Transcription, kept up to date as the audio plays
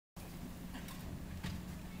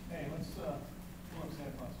Okay, let's pull up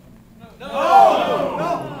Santa Claus. No!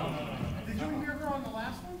 Did you hear her on the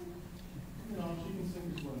last one? No, she can sing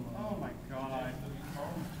this one. Oh my God.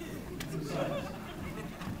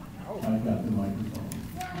 I've got the microphone.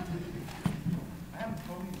 I have a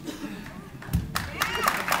phone.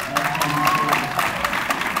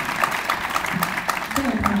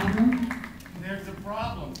 There's a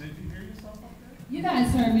problem. Did you hear yourself up there? You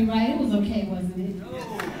guys heard me right. It was okay, wasn't it? No.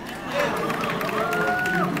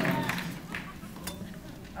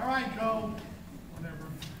 All right, go. Whatever.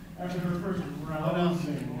 After her first round,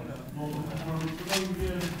 we'll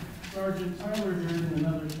give Sergeant Tyler Durden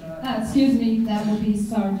another shot. Excuse me, that will be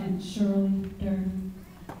Sergeant Shirley Durden.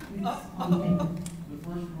 The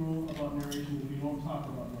first rule about narration is we don't talk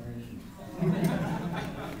about narration.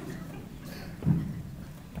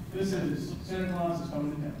 This is Santa Claus is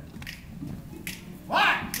Coming to Town.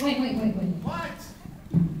 What? Wait. What?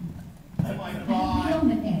 Oh my Be God. on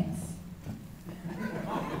the X.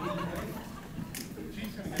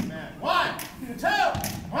 She's gonna get mad. 1, 2,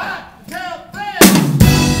 1, 2, 3.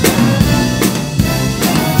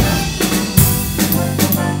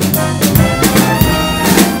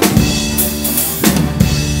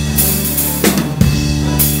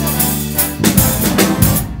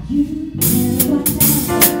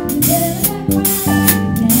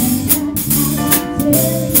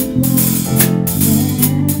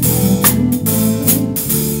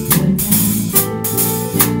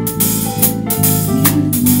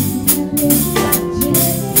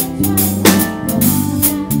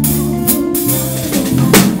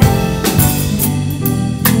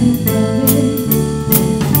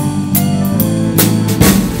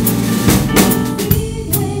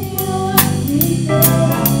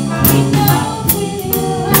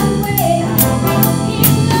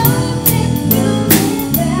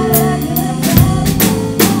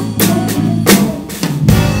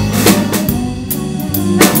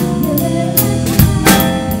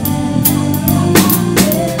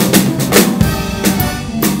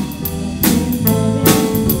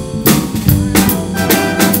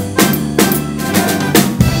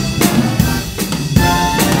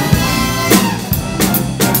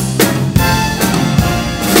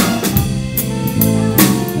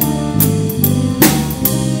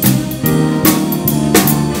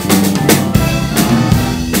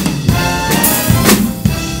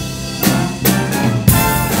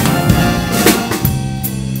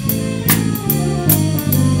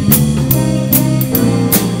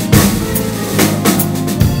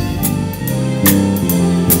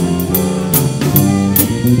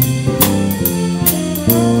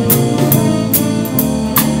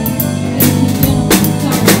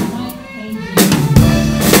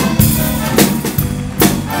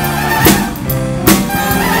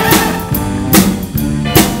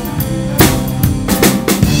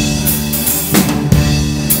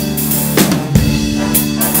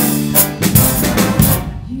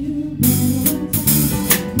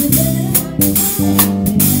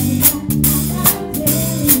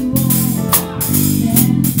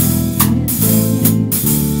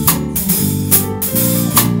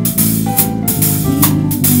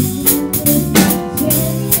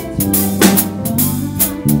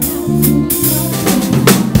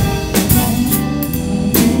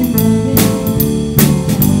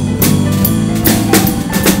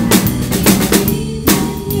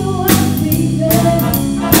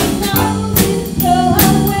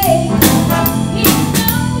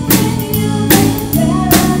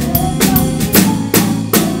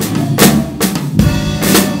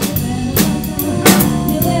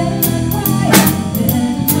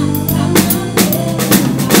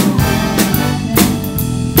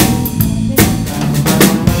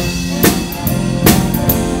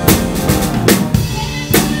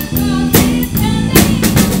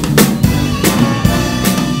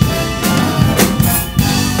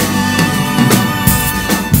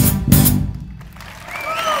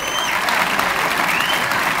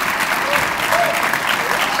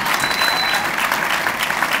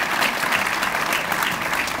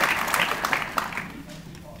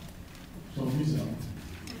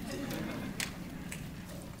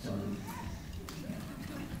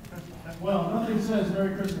 Well, nothing says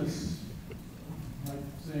Merry Christmas like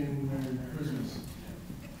saying Merry Christmas.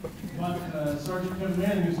 But Sergeant Kevin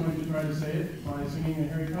Manning is going to try to say it by singing a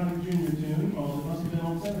Harry Connick Jr. tune called It Must Have Been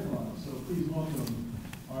Old Santa Claus. So please welcome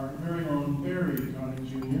our very own Barry Connick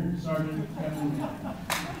Jr., Sergeant Kevin Manning.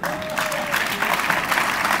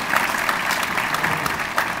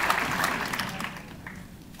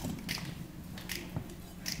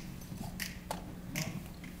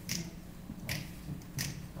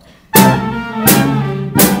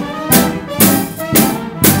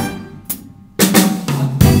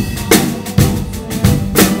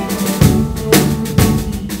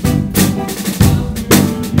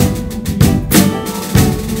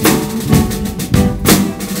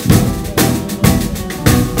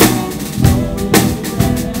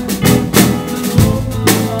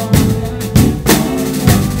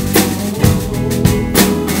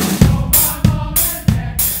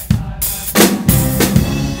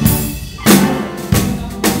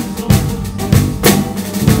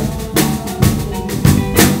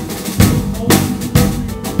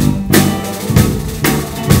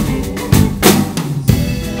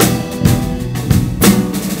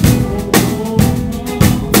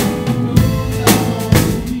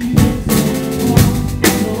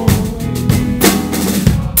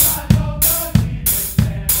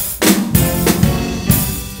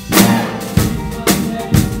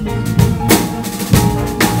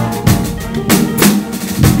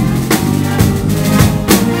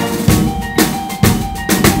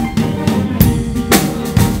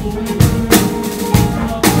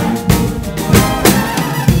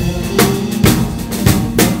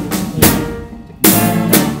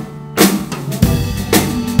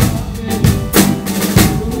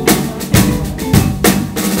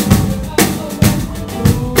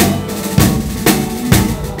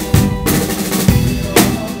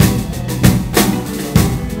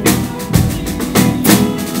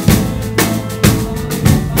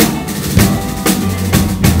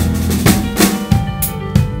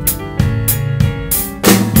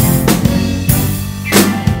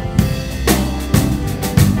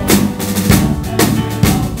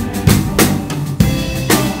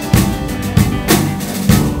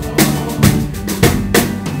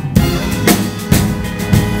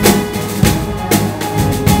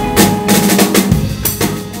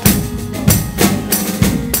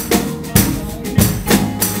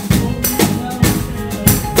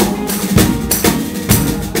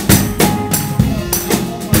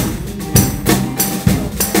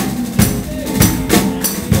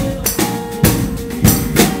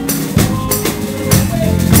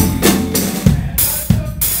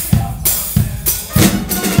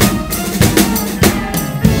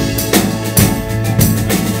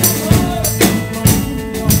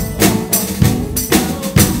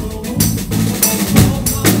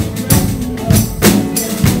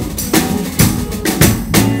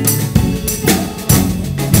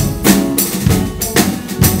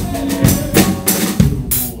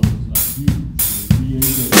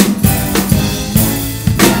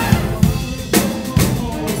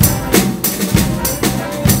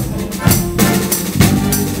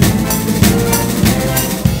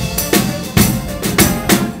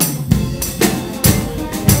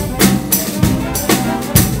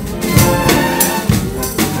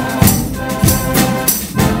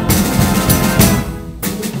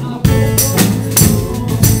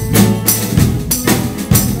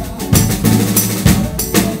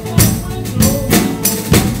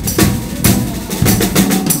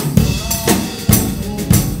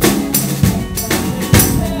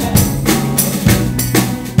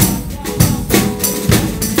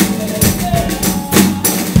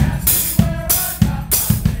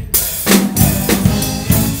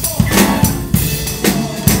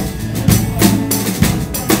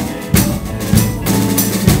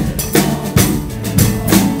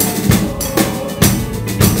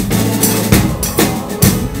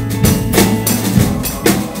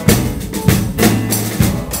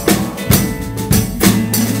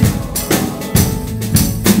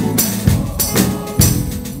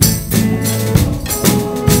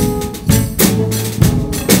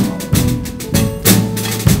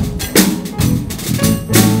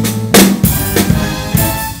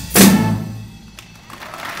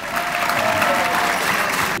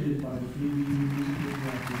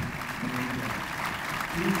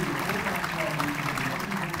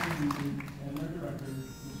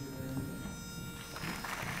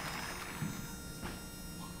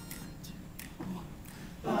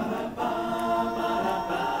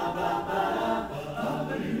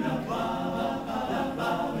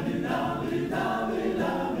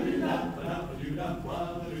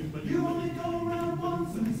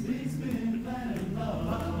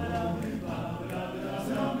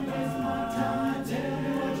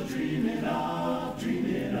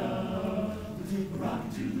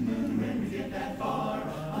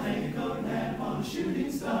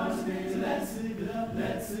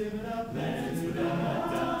 Let's live it up. Let's live it up.